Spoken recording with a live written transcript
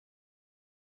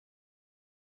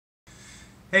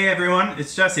Hey everyone,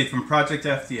 it's Jesse from Project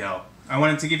FDL. I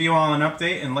wanted to give you all an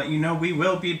update and let you know we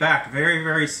will be back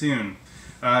very soon.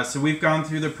 So we've gone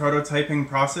through the prototyping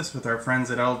process with our friends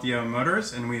at LDO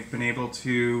Motors, and we've been able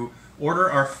to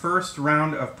order our first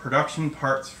round of production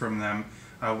parts from them,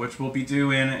 which will be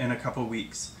due in a couple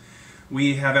weeks.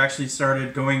 We have actually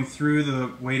started going through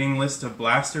the waiting list of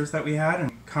blasters that we had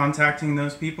and contacting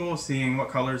those people, seeing what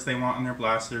colors they want in their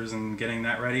blasters and getting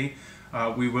that ready.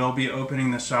 We will be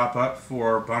opening the shop up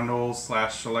for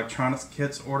bundles/electronics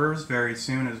kits orders very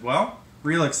soon as well.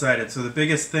 Real excited. So the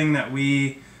biggest thing that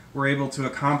we were able to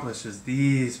accomplish is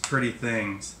these pretty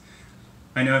things.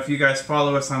 I know if you guys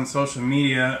follow us on social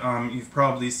media, you've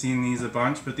probably seen these a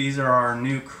bunch, but these are our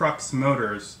new Crux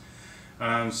motors.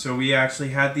 So we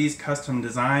actually had these custom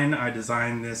designed. I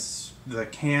designed the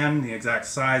can, the exact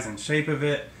size and shape of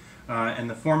it, and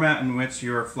the format in which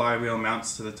your flywheel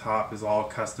mounts to the top is all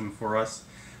custom for us,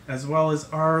 as well as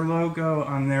our logo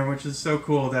on there, which is so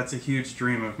cool. That's a huge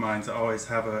dream of mine, to always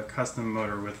have a custom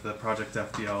motor with the Project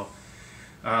FDL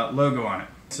logo on it.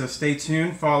 So stay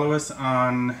tuned, follow us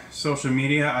on social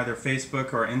media, either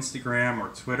Facebook or Instagram or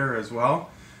Twitter as well,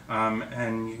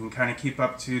 and you can kind of keep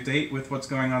up to date with what's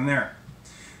going on there.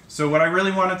 So what I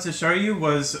really wanted to show you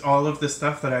was all of the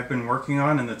stuff that I've been working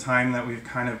on in the time that we've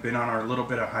kind of been on our little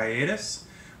bit of hiatus.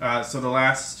 So the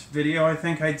last video I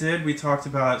think I did, we talked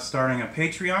about starting a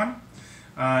Patreon.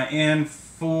 And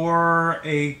for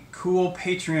a cool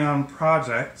Patreon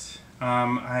project,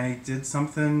 I did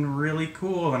something really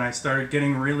cool, and I started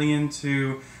getting really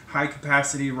into high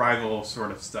capacity rival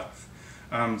sort of stuff.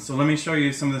 So let me show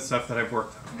you some of the stuff that I've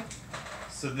worked on.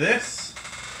 So this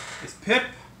is Pip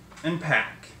and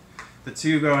Pack. The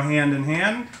two go hand in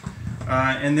hand,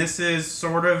 and this is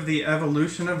sort of the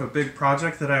evolution of a big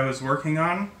project that I was working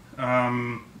on,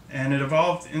 and it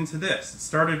evolved into this. It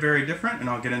started very different, and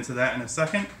I'll get into that in a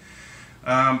second,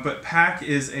 but Pack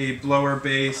is a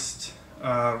blower-based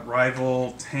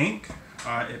rival tank.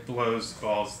 It blows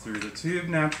balls through the tube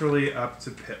naturally up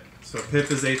to Pip. So Pip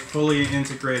is a fully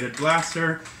integrated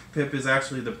blaster. Pip is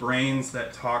actually the brains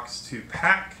that talks to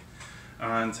Pack,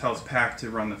 and tells Pack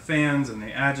to run the fans and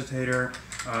the agitator.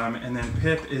 And then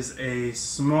Pip is a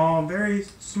small, very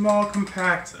small,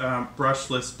 compact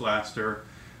brushless blaster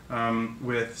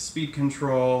with speed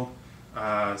control,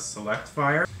 select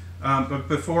fire. But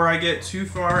before I get too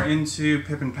far into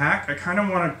Pip and Pack, I kind of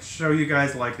want to show you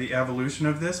guys like the evolution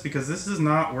of this, because this is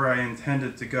not where I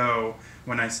intended to go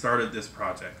when I started this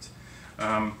project.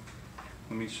 Let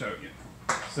me show you.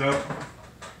 So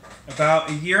about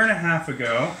a year and a half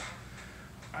ago,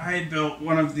 I built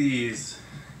one of these.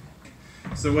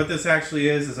 So what this actually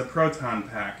is a proton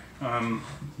pack.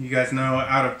 You guys know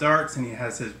Out of Darts, and he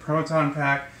has his proton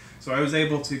pack. So I was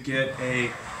able to get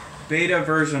a beta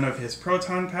version of his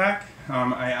proton pack.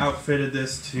 I outfitted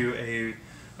this to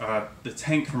the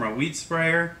tank from a weed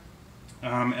sprayer,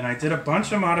 and I did a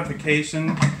bunch of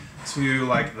modification to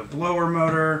like the blower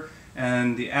motor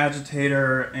and the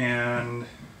agitator and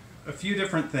a few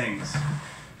different things.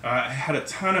 I had a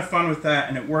ton of fun with that,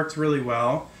 and it worked really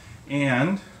well,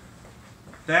 and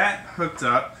that hooked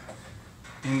up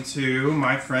into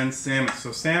my friend Samus.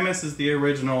 So Samus is the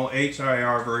original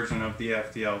HIR version of the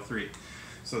FDL3.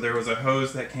 So there was a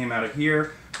hose that came out of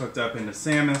here, hooked up into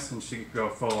Samus, and she could go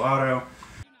full auto.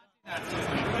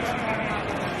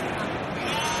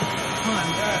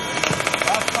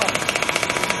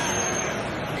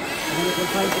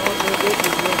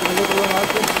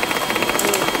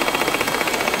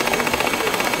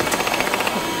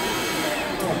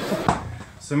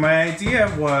 So my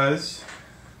idea was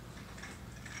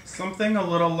something a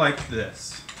little like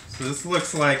this. So this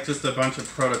looks like just a bunch of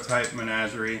prototype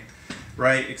menagerie,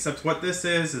 right? Except what this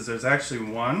is there's actually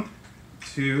 1,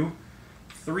 2,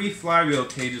 3 flywheel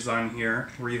cages on here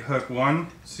where you hook 1,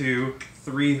 2,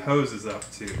 3 hoses up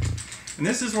to. And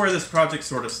this is where this project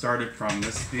sort of started from.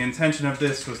 The intention of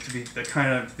this was to be the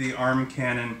kind of the arm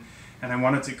cannon, and I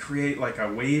wanted to create like a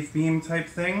wave beam type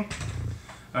thing.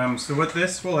 So what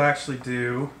this will actually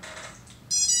do,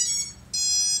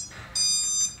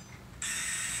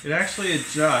 it actually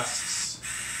adjusts,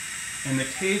 and the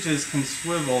cages can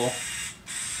swivel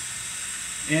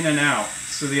in and out.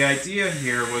 So the idea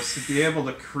here was to be able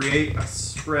to create a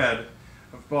spread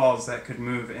of balls that could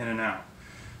move in and out.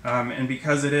 And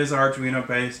because it is Arduino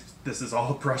based, this is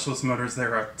all brushless motors.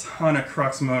 There are a ton of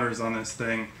Crux motors on this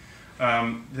thing.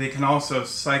 They can also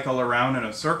cycle around in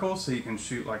a circle, so you can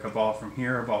shoot like a ball from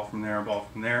here, a ball from there, a ball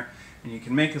from there, and you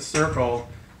can make a circle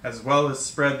as well as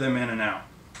spread them in and out.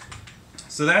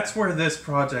 So that's where this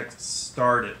project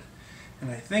started. And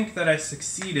I think that I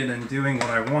succeeded in doing what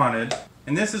I wanted.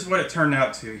 And this is what it turned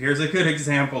out to. Here's a good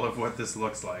example of what this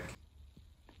looks like.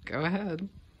 Go ahead.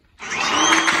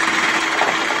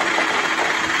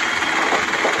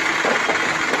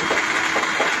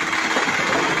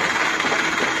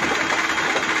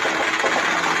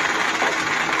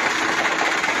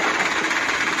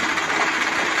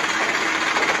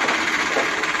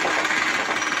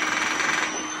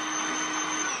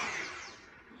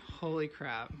 Holy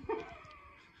crap.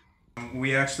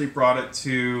 We actually brought it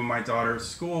to my daughter's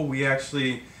school. We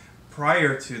actually,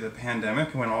 prior to the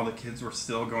pandemic, when all the kids were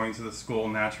still going to the school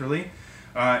naturally,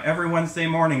 every Wednesday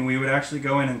morning we would actually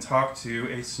go in and talk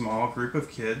to a small group of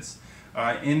kids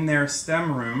in their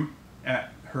STEM room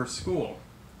at her school.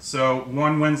 So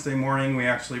one Wednesday morning we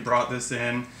actually brought this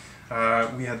in.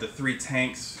 We had the 3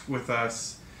 tanks with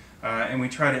us and we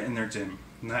tried it in their gym,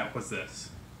 and that was this.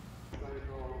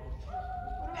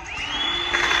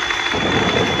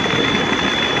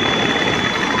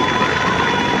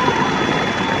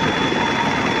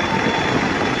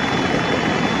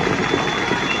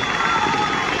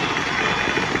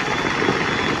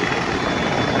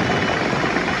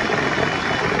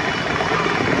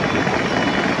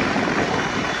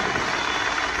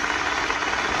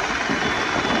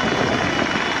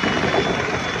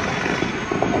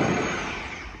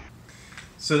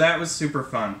 So that was super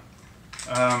fun.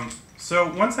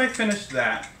 So once I finished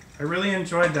that, I really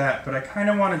enjoyed that, but I kind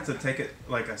of wanted to take it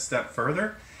like a step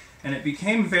further, and it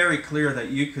became very clear that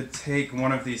you could take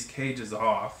one of these cages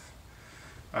off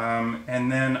and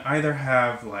then either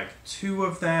have like 2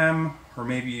 of them, or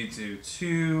maybe you do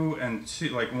 2 and 2,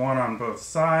 like 1 on both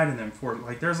sides, and then 4.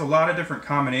 Like there's a lot of different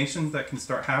combinations that can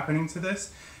start happening to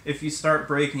this if you start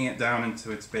breaking it down into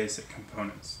its basic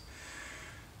components.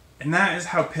 And that is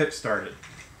how Pip started.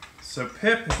 So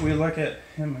Pip, if we look at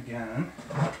him again,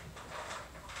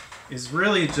 is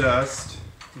really just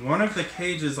one of the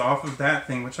cages off of that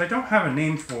thing, which I don't have a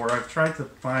name for. I've tried to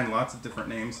find lots of different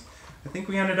names. I think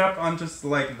we ended up on just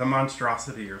like the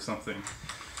monstrosity or something.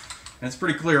 And it's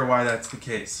pretty clear why that's the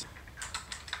case.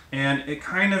 And it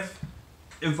kind of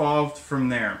evolved from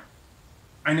there.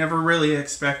 I never really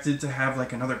expected to have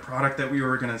like another product that we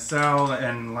were going to sell,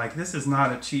 and like this is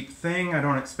not a cheap thing. I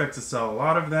don't expect to sell a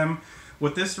lot of them.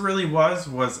 What this really was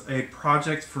a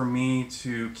project for me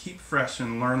to keep fresh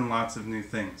and learn lots of new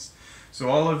things. So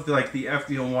all of the, like the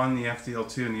FDL1, the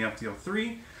FDL2, and the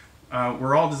FDL3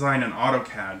 were all designed in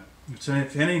AutoCAD. Which,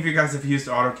 if any of you guys have used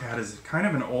AutoCAD, is kind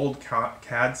of an old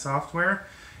CAD software,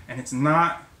 and it's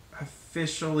not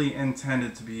officially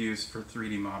intended to be used for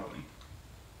 3D modeling.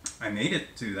 I made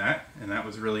it do that, and that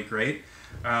was really great.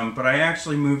 But I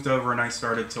actually moved over and I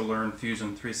started to learn Fusion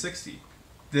 360.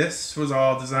 This was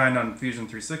all designed on Fusion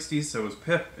 360, so it was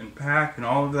Pip and Pack and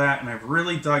all of that, and I've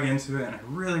really dug into it, and I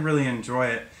really enjoy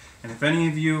it. And if any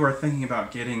of you are thinking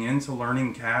about getting into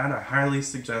learning CAD, I highly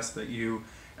suggest that you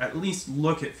at least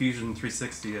look at Fusion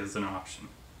 360 as an option.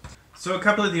 So a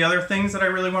couple of the other things that I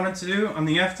really wanted to do, on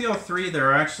the FDL3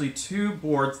 there are actually 2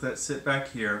 boards that sit back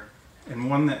here, and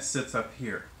 1 that sits up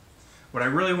here. What I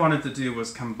really wanted to do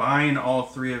was combine all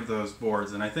 3 of those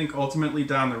boards, and I think ultimately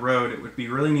down the road it would be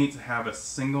really neat to have a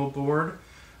single board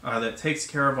that takes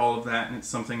care of all of that, and it's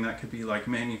something that could be like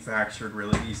manufactured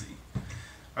really easy.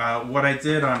 What I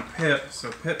did on Pip,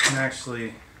 so Pip can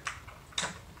actually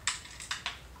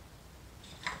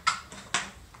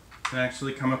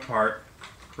come apart,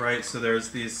 right? So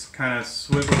there's these kind of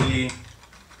swivelly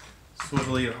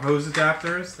hose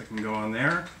adapters that can go on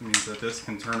there. It means that this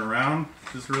can turn around,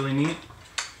 which is really neat.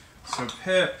 So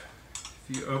Pip, if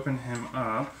you open him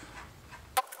up,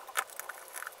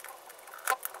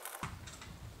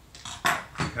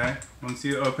 okay, once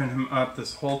you open him up,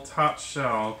 this whole top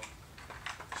shell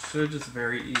should just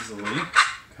very easily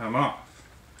come off.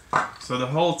 So the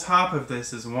whole top of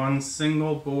this is one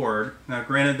single board. Now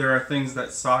granted, there are things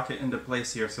that socket into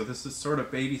place here, so this is sort of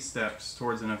baby steps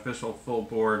towards an official full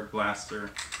board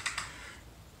blaster.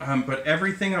 But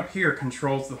everything up here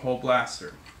controls the whole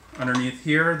blaster. Underneath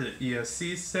here, the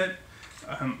ESCs sit,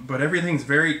 but everything's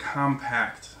very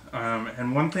compact.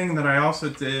 And one thing that I also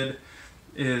did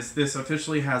is this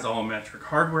officially has all metric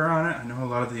hardware on it. I know a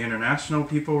lot of the international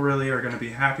people really are going to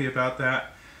be happy about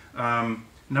that.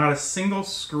 Not a single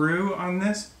screw on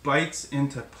this bites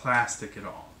into plastic at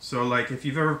all. So like if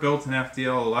you've ever built an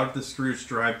FDL, a lot of the screws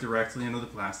drive directly into the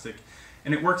plastic,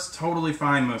 and it works totally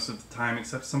fine most of the time,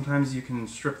 except sometimes you can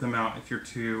strip them out if you're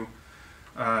too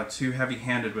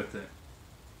heavy-handed with it.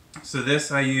 So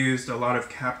this, I used a lot of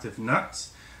captive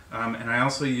nuts, and I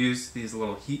also used these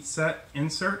little heat set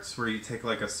inserts where you take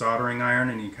like a soldering iron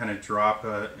and you kind of drop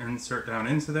an insert down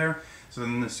into there. So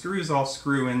then the screws all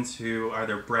screw into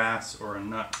either brass or a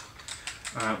nut.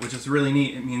 which is really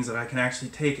neat. It means that I can actually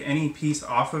take any piece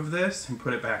off of this and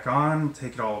put it back on,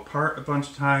 take it all apart a bunch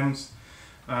of times,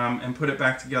 and put it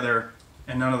back together,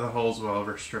 and none of the holes will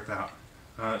ever strip out.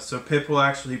 So Pip will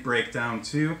actually break down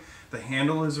too. The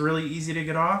handle is really easy to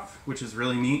get off, which is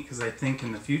really neat because I think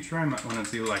in the future I might want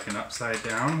to do like an upside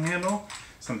down handle,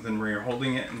 something where you're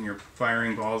holding it and you're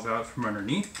firing balls out from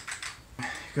underneath.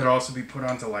 It could also be put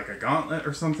onto like a gauntlet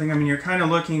or something. I mean, you're kind of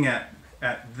looking at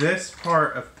this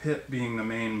part of Pip being the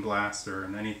main blaster,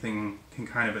 and anything can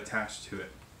kind of attach to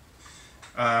it.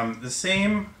 The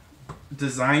same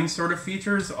design sort of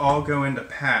features all go into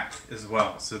pack as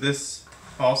well. So this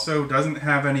also doesn't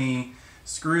have any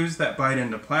screws that bite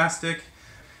into plastic.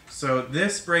 So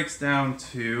this breaks down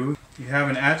to, you have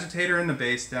an agitator in the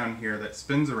base down here that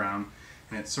spins around,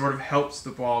 and it sort of helps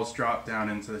the balls drop down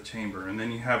into the chamber. And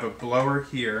then you have a blower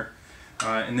here,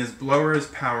 and this blower is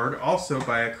powered also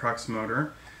by a crux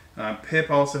motor. Pip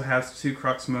also has 2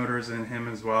 crux motors in him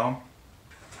as well.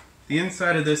 The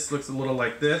inside of this looks a little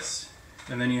like this,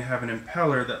 and then you have an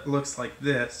impeller that looks like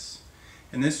this,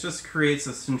 and this just creates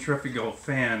a centrifugal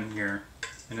fan here,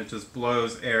 and it just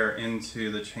blows air into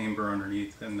the chamber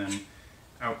underneath and then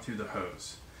out through the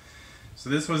hose. So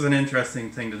this was an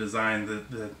interesting thing to design.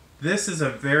 This is a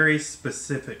very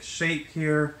specific shape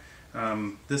here.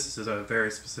 This is a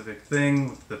very specific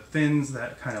thing with the fins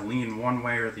that kind of lean one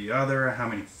way or the other. How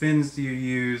many fins do you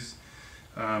use?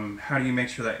 How do you make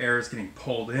sure that air is getting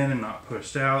pulled in and not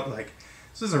pushed out? Like,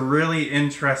 this is a really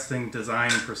interesting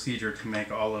design procedure to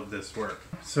make all of this work.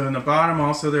 So in the bottom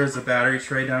also there's a battery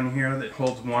tray down here that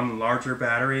holds one larger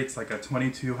battery. It's like a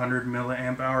 2200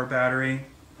 milliamp hour battery,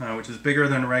 which is bigger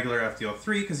than a regular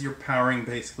FDL3 because you're powering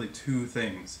basically 2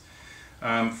 things.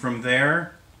 From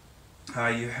there,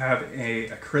 you have a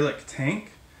acrylic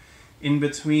tank. In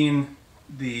between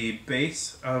the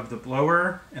base of the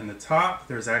blower and the top,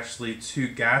 there's actually 2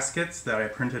 gaskets that I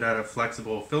printed out of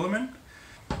flexible filament.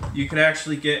 You could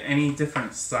actually get any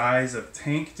different size of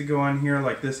tank to go on here.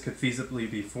 Like this could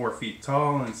feasibly be 4 feet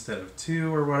tall instead of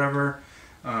 2 or whatever.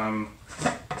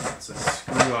 It's a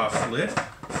screw off lid.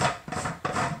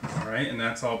 Alright, and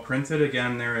that's all printed.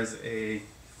 Again, there is a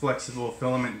flexible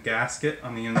filament gasket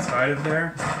on the inside of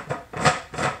there.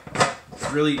 It's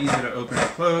really easy to open and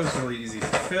close, really easy to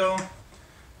fill.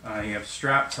 You have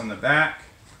straps on the back.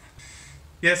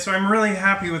 Yeah, so I'm really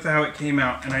happy with how it came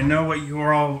out, and I know what you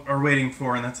all are waiting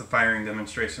for, and that's a firing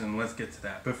demonstration, and let's get to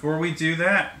that. Before we do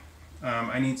that,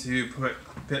 I need to put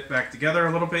Pip back together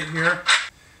a little bit here.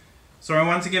 So I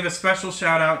want to give a special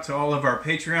shout out to all of our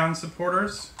Patreon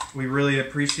supporters. We really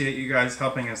appreciate you guys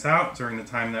helping us out during the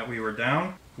time that we were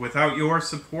down. Without your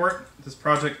support, this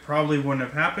project probably wouldn't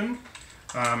have happened,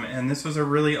 and this was a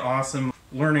really awesome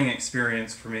learning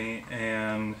experience for me,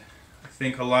 and I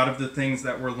think a lot of the things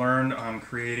that were learned on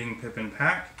creating Pip and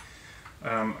Pack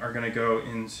are going to go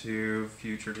into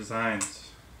future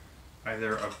designs,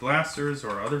 either of blasters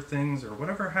or other things or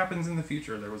whatever happens in the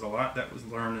future. There was a lot that was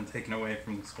learned and taken away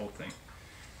from this whole thing.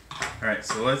 Alright,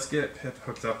 so let's get Pip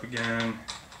hooked up again.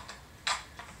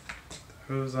 Put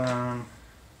the hose on.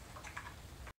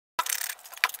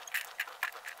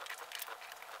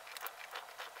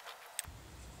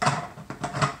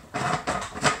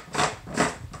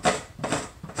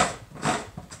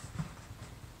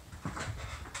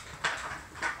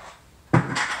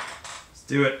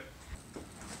 Do it. Put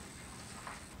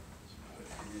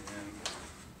it in.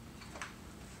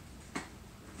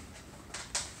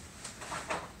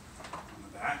 On the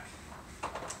back.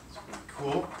 It's really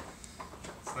cool.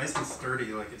 It's nice and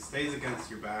sturdy, like it stays against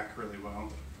your back really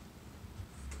well.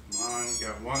 Come on, you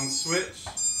got one switch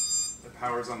that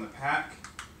powers on the pack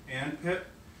and Pip.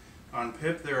 On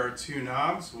Pip there are 2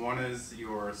 knobs. One is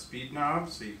your speed knob,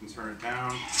 so you can turn it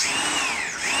down.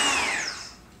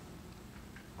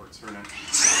 Turn it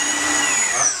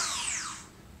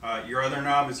up. Your other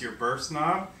knob is your burst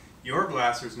knob. Your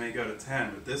blasters may go to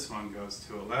 10, but this one goes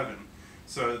to 11.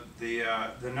 So the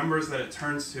numbers that it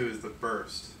turns to is the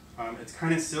burst. It's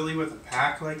kind of silly with a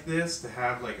pack like this to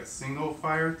have like a single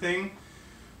fire thing.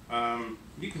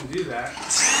 You can do that,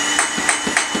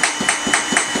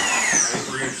 right,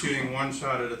 where you're shooting 1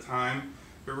 shot at a time,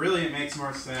 but really it makes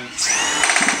more sense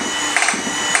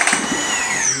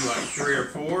to do like 3 or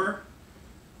 4.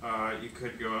 You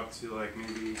could go up to like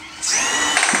maybe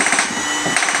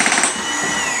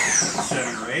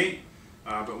 7 or 8,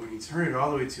 but when you turn it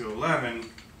all the way to 11,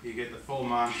 you get the full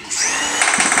Monty.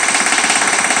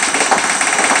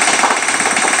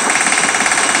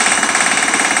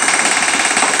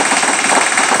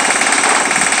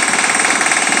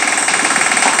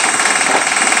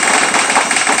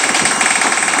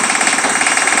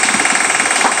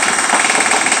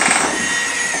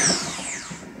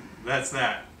 that's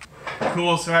that.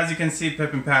 Cool, so as you can see,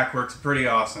 Pip and Pack works pretty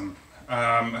awesome.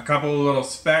 A couple of little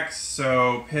specs.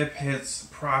 So Pip hits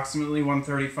approximately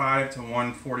 135 to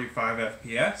 145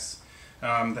 FPS.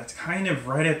 That's kind of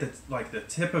right at the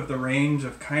tip of the range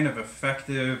of kind of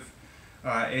effective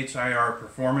HIR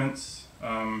performance.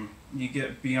 You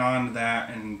get beyond that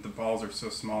and the balls are so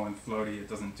small and floaty it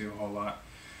doesn't do a whole lot.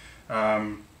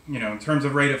 You know, in terms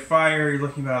of rate of fire, you're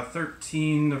looking about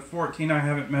 13 to 14. I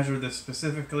haven't measured this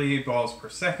specifically, balls per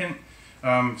second.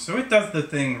 So it does the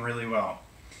thing really well.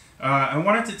 I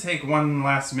wanted to take one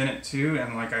last minute too,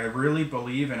 and like I really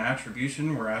believe in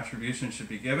attribution where attribution should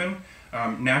be given.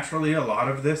 Naturally, a lot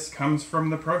of this comes from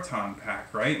the proton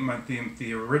pack, right?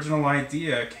 The original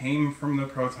idea came from the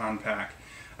proton pack,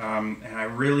 and I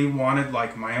really wanted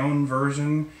like my own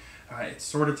version. It's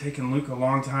sort of taken Luke a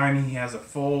long time. He has a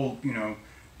full, you know,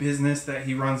 business that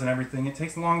he runs and everything. It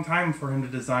takes a long time for him to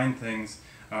design things.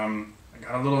 I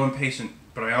got a little impatient,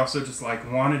 but I also just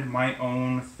like wanted my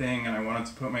own thing and I wanted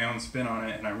to put my own spin on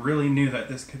it, and I really knew that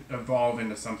this could evolve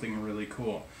into something really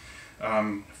cool.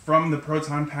 From the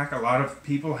proton pack, a lot of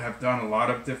people have done a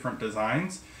lot of different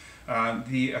designs.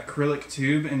 The acrylic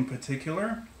tube in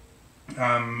particular,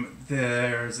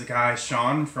 there's a guy,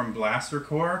 Sean from Blaster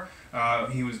Core.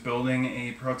 He was building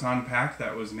a proton pack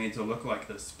that was made to look like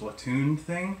the Splatoon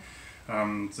thing.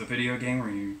 It's a video game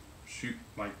where you shoot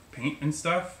like paint and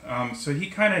stuff. So he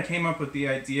kind of came up with the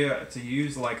idea to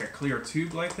use like a clear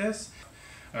tube like this.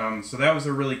 So that was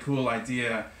a really cool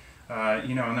idea.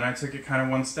 You know, and then I took it kind of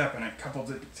one step and I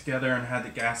coupled it together and had the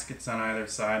gaskets on either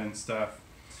side and stuff.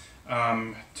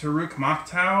 Taruk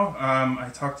Maktow, I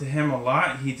talked to him a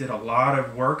lot. He did a lot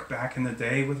of work back in the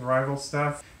day with Rival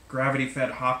stuff,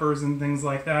 gravity-fed hoppers and things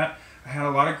like that. I had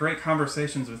a lot of great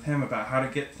conversations with him about how to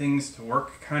get things to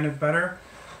work kind of better.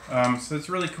 So it's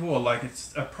really cool. Like,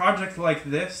 it's a project like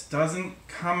this doesn't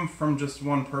come from just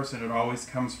one person. It always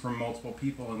comes from multiple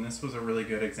people, and this was a really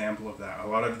good example of that. A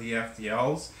lot of the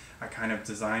FDLs I kind of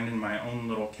designed in my own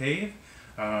little cave.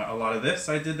 A lot of this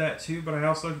I did that too, but I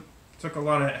also took a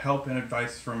lot of help and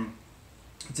advice from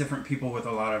different people with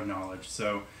a lot of knowledge.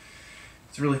 So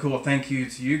it's really cool. Thank you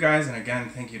to you guys, and again,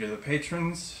 thank you to the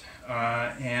patrons,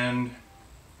 and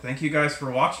thank you guys for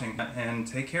watching, and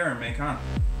take care and make on.